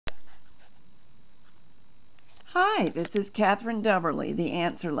Hi, this is Catherine Dubberly, the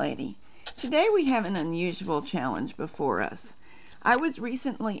Answer Lady. Today we have an unusual challenge before us. I was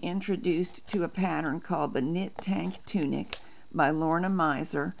recently introduced to a pattern called the Knit Tank Tunic by Lorna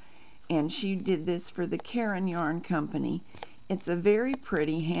Miser, and she did this for the Karen Yarn Company. It's a very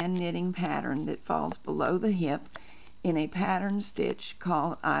pretty hand knitting pattern that falls below the hip in a pattern stitch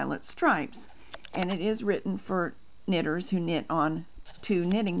called eyelet stripes, and it is written for knitters who knit on 2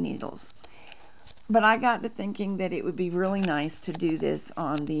 knitting needles. But I got to thinking that it would be really nice to do this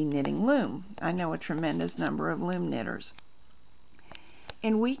on the knitting loom. I know a tremendous number of loom knitters.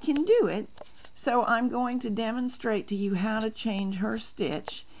 And we can do it, so I'm going to demonstrate to you how to change her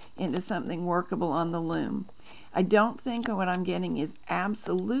stitch into something workable on the loom. I don't think what I'm getting is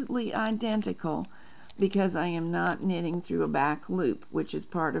absolutely identical because I am not knitting through a back loop, which is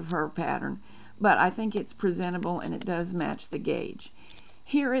part of her pattern, but I think it's presentable and it does match the gauge.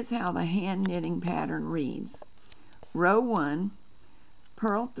 Here is how the hand knitting pattern reads. Row 1,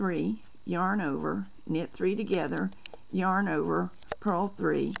 purl 3, yarn over, knit 3 together, yarn over, purl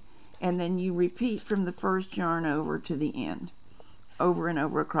 3, and then you repeat from the first yarn over to the end, over and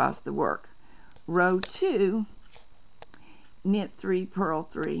over across the work. Row 2, knit 3, purl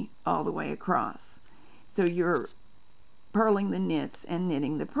 3, all the way across. So you're purling the knits and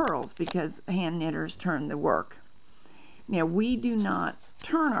knitting the purls because hand knitters turn the work. Now, we do not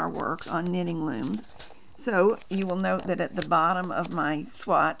turn our work on knitting looms, so you will note that at the bottom of my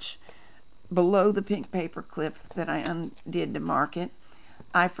swatch, below the pink paper clip that I undid to mark it,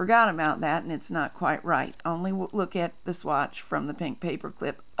 I forgot about that and it's not quite right. Only look at the swatch from the pink paper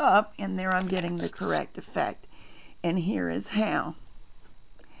clip up, and there I'm getting the correct effect. And here is how.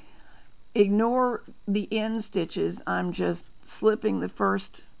 Ignore the end stitches. I'm just slipping the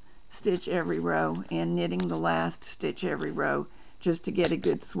first stitch every row and knitting the last stitch every row just to get a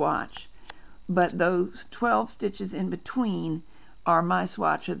good swatch. But those 12 stitches in between are my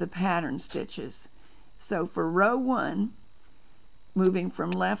swatch of the pattern stitches. So for row 1, moving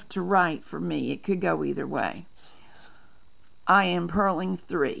from left to right for me, it could go either way. I am purling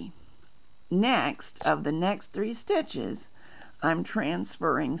 3. Next, of the next 3 stitches, I'm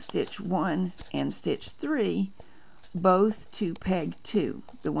transferring stitch 1 and stitch 3 both to peg 2,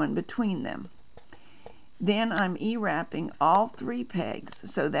 the one between them. Then I'm E-wrapping all 3 pegs,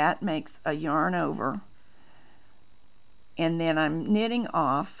 so that makes a yarn over, and then I'm knitting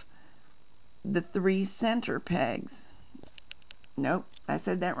off the 3 center pegs. Nope, I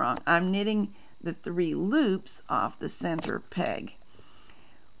said that wrong. I'm knitting the 3 loops off the center peg,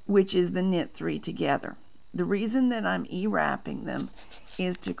 which is the knit 3 together. The reason that I'm E-wrapping them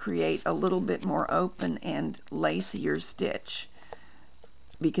is to create a little bit more open and lacier stitch,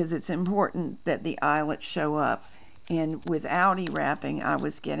 because it's important that the eyelets show up, and without E-wrapping I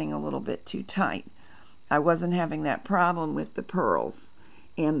was getting a little bit too tight. I wasn't having that problem with the purls,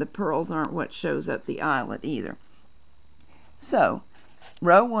 and the purls aren't what shows up the eyelet either. So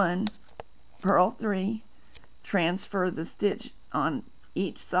row 1, purl 3, transfer the stitch on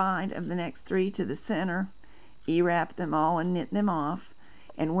each side of the next 3 to the center, E-wrap them all and knit them off,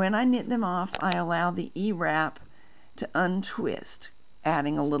 and when I knit them off I allow the E-wrap to untwist,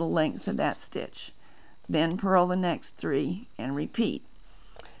 adding a little length to that stitch. Then purl the next 3 and repeat.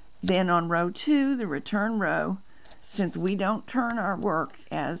 Then on row 2, the return row, since we don't turn our work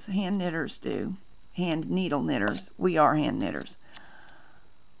as hand knitters do, hand needle knitters, we are hand knitters,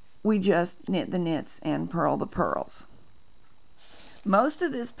 we just knit the knits and purl the purls. Most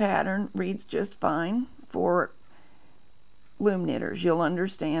of this pattern reads just fine for loom knitters. You'll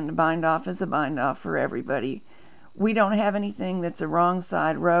understand a bind off is a bind off for everybody. We don't have anything that's a wrong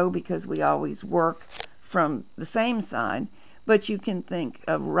side row because we always work from the same side, but you can think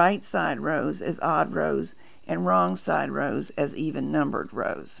of right side rows as odd rows and wrong side rows as even numbered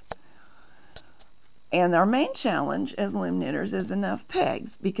rows. And our main challenge as loom knitters is enough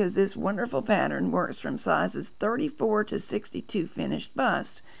pegs, because this wonderful pattern works from sizes 34 to 62 finished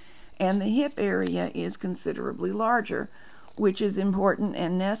bust, and the hip area is considerably larger, which is important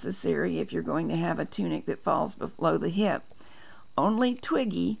and necessary if you're going to have a tunic that falls below the hip. Only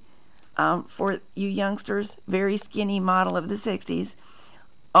Twiggy, for you youngsters, very skinny model of the 60s,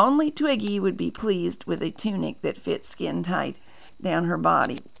 only Twiggy would be pleased with a tunic that fits skin tight down her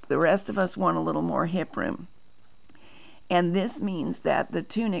body. The rest of us want a little more hip room. And this means that the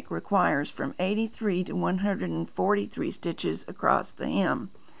tunic requires from 83 to 143 stitches across the hem.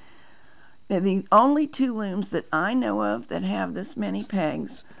 Now, the only 2 looms that I know of that have this many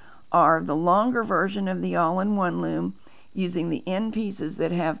pegs are the longer version of the all-in-one loom, using the end pieces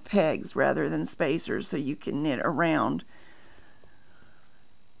that have pegs rather than spacers so you can knit around,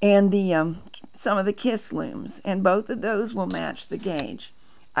 and the some of the kiss looms, and both of those will match the gauge.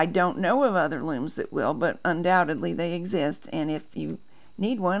 I don't know of other looms that will, but undoubtedly they exist, and if you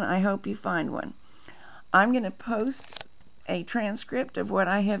need one, I hope you find one. I'm going to post a transcript of what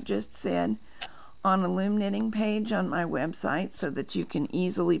I have just said on a loom knitting page on my website so that you can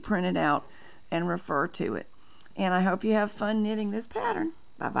easily print it out and refer to it. And I hope you have fun knitting this pattern.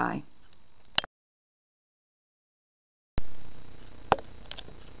 Bye-bye.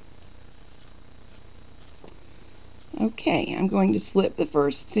 Okay, I'm going to slip the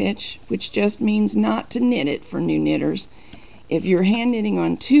first stitch, which just means not to knit it for new knitters. If you're hand knitting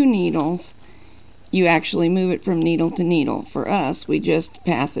on 2 needles, you actually move it from needle to needle. For us, we just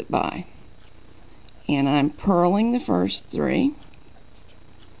pass it by. And I'm purling the first 3.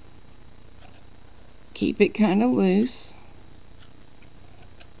 Keep it kind of loose.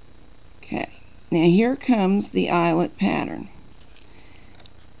 Okay, now here comes the eyelet pattern.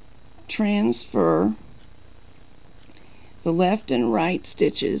 Transfer the left and right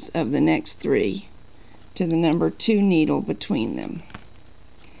stitches of the next 3 to the number 2 needle between them.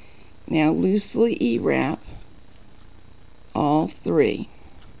 Now loosely E-wrap all 3.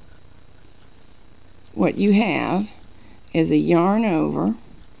 What you have is a yarn over,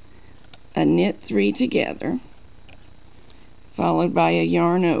 a knit 3 together, followed by a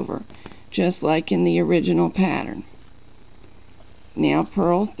yarn over, just like in the original pattern. Now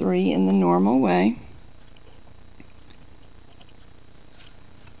purl 3 in the normal way.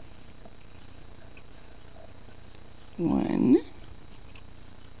 1,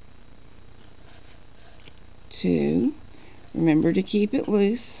 2. Remember to keep it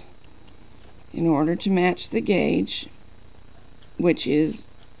loose in order to match the gauge, which is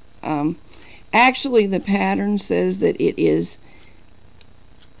actually the pattern says that it is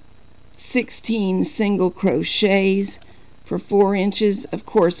 16 single crochets for 4 inches. Of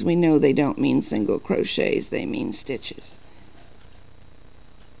course, we know they don't mean single crochets, they mean stitches.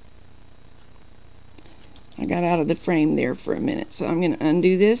 I got out of the frame there for a minute, so I'm going to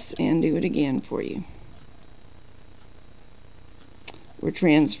undo this and do it again for you. We're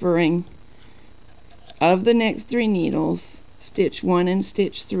transferring, of the next 3 needles, stitch 1 and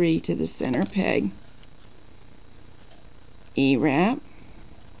stitch 3 to the center peg. E-wrap,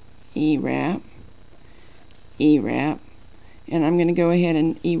 E-wrap, E-wrap, and I'm going to go ahead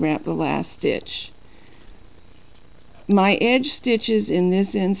and E-wrap the last stitch. My edge stitches in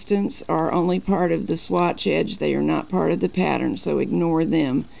this instance are only part of the swatch edge. They are not part of the pattern, so ignore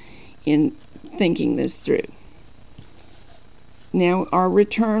them in thinking this through. Now our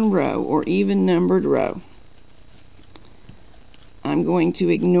return row, or even numbered row, I'm going to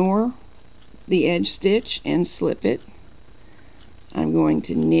ignore the edge stitch and slip it. I'm going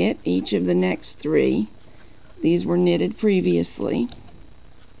to knit each of the next 3. These were knitted previously.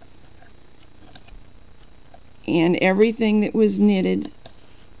 And everything that was knitted,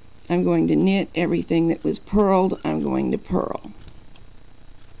 I'm going to knit. Everything that was purled, I'm going to purl.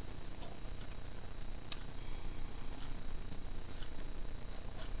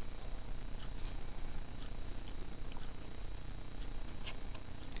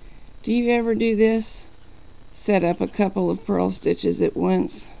 Do you ever do this? Set up a couple of purl stitches at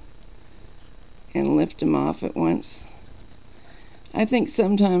once and lift them off at once? I think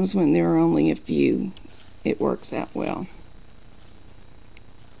sometimes when there are only a few, it works out well.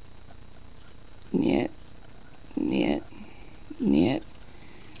 Knit, knit, knit.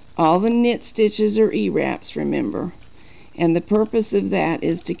 All the knit stitches are E-wraps, remember, and the purpose of that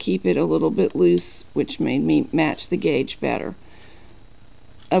is to keep it a little bit loose, which made me match the gauge better.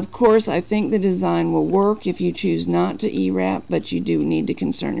 Of course, I think the design will work if you choose not to E-wrap, but you do need to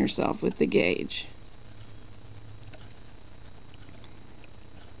concern yourself with the gauge.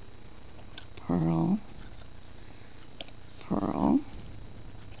 Purl, purl,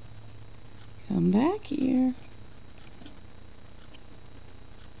 come back here,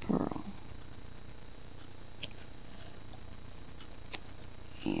 purl,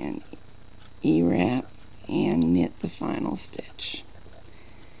 and E-wrap and knit the final stitch.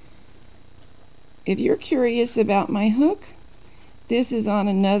 If you're curious about my hook, this is on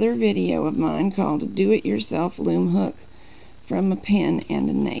another video of mine called Do-It-Yourself Loom Hook from a Pen and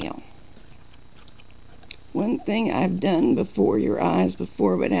a Nail. One thing I've done before your eyes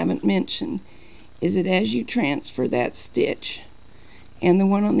before but haven't mentioned is that as you transfer that stitch and the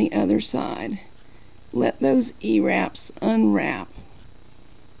one on the other side, let those E-wraps unwrap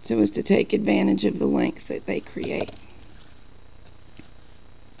so as to take advantage of the length that they create.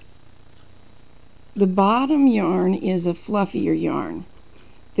 The bottom yarn is a fluffier yarn.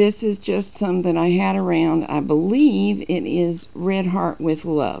 This is just some that I had around. I believe it is Red Heart with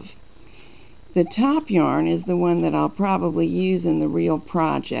Love. The top yarn is the one that I'll probably use in the real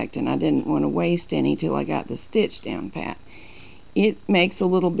project, and I didn't want to waste any till I got the stitch down pat. It makes a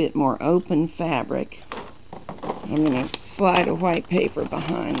little bit more open fabric. I'm going to slide a white paper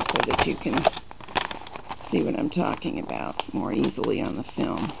behind so that you can see what I'm talking about more easily on the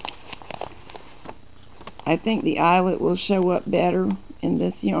film. I think the eyelet will show up better in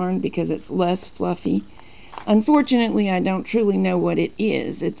this yarn because it's less fluffy. Unfortunately, I don't truly know what it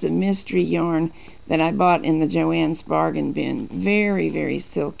is. It's a mystery yarn that I bought in the Joann's bargain bin. Very, very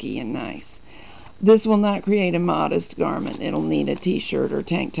silky and nice. This will not create a modest garment. It'll need a t-shirt or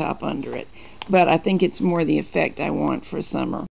tank top under it. But I think it's more the effect I want for summer.